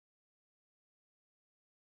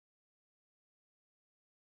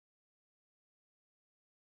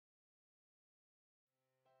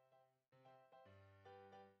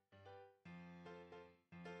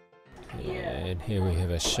And here we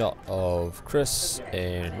have a shot of Chris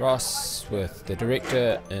and Ross with the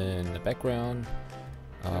director in the background.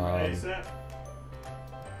 Good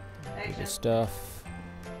stuff.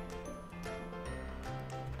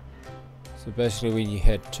 So basically we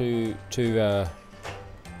had two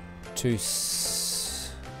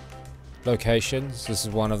locations. This is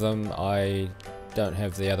one of them. I don't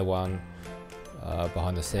have the other one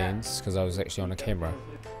behind the scenes because I was actually on a camera.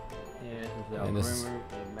 Yeah, this is our and this room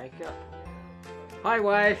and makeup. Hi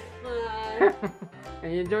wife! Hi! Are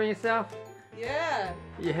you enjoying yourself? Yeah!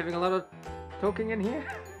 Are you having a lot of talking in here?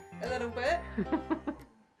 A little bit.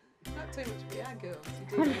 Not too much, we are girls.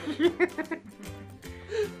 You do that.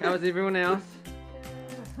 How is everyone else?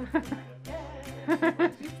 On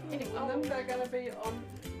them, they're going to be on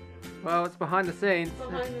Well, it's behind the scenes.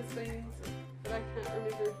 behind the scenes, but I can't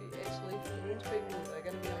remember if you actually filmed people. They're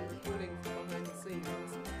going to be on recording for behind the scenes.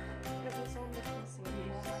 It was on the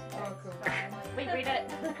scenes. Oh, cool. We read it.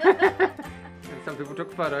 And some people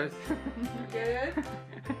took photos Good?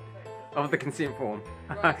 of the consent form.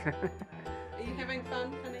 Right. Are you having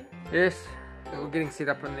fun, honey? Yes, we're getting set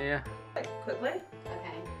up in there. Quickly, Okay.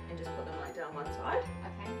 and just put them like down one side,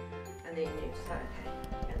 Okay. and then you say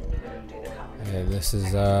okay, and then you're going to do the cutting. and this is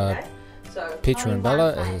Okay? So Petra and Only Bella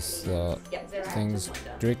one is the yeah, things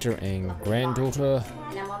director and granddaughter.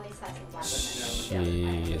 And I'm on this side of one.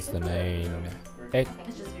 She is the main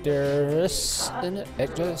actress in it.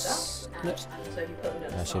 Actress in it. So if you put them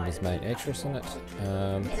down the She was side. main actress in it.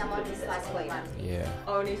 And I'm on this side of one. Yeah.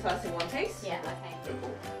 Only slicing one piece. Yeah, okay.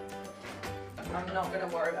 I'm not going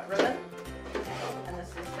to worry about ribbon. And this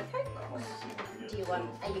is the cake box. Do you want,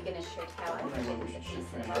 are you going to shoot how I put the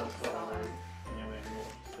piece in the box?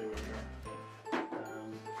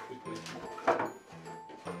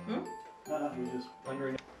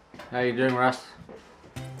 How you doing, Russ?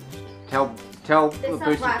 Tell the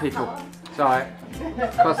boosted people. Sorry,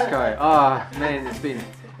 Costco. Oh man, it's been.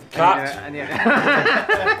 Cut.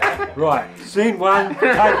 Right, scene one,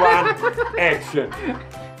 take one, action.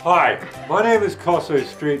 Hi, my name is Kosso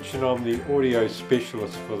Stretch and I'm the audio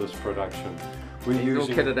specialist for this production. He's all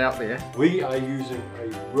kitted out there. We are using a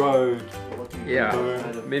Rode Yeah,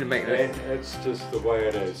 boom, meant to make and this. it's just the way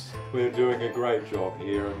it is. We're doing a great job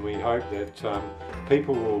here and we hope that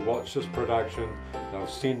people will watch this production, they'll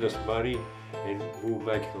send us money and we'll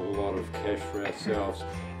make a lot of cash for ourselves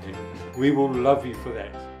and we will love you for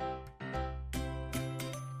that.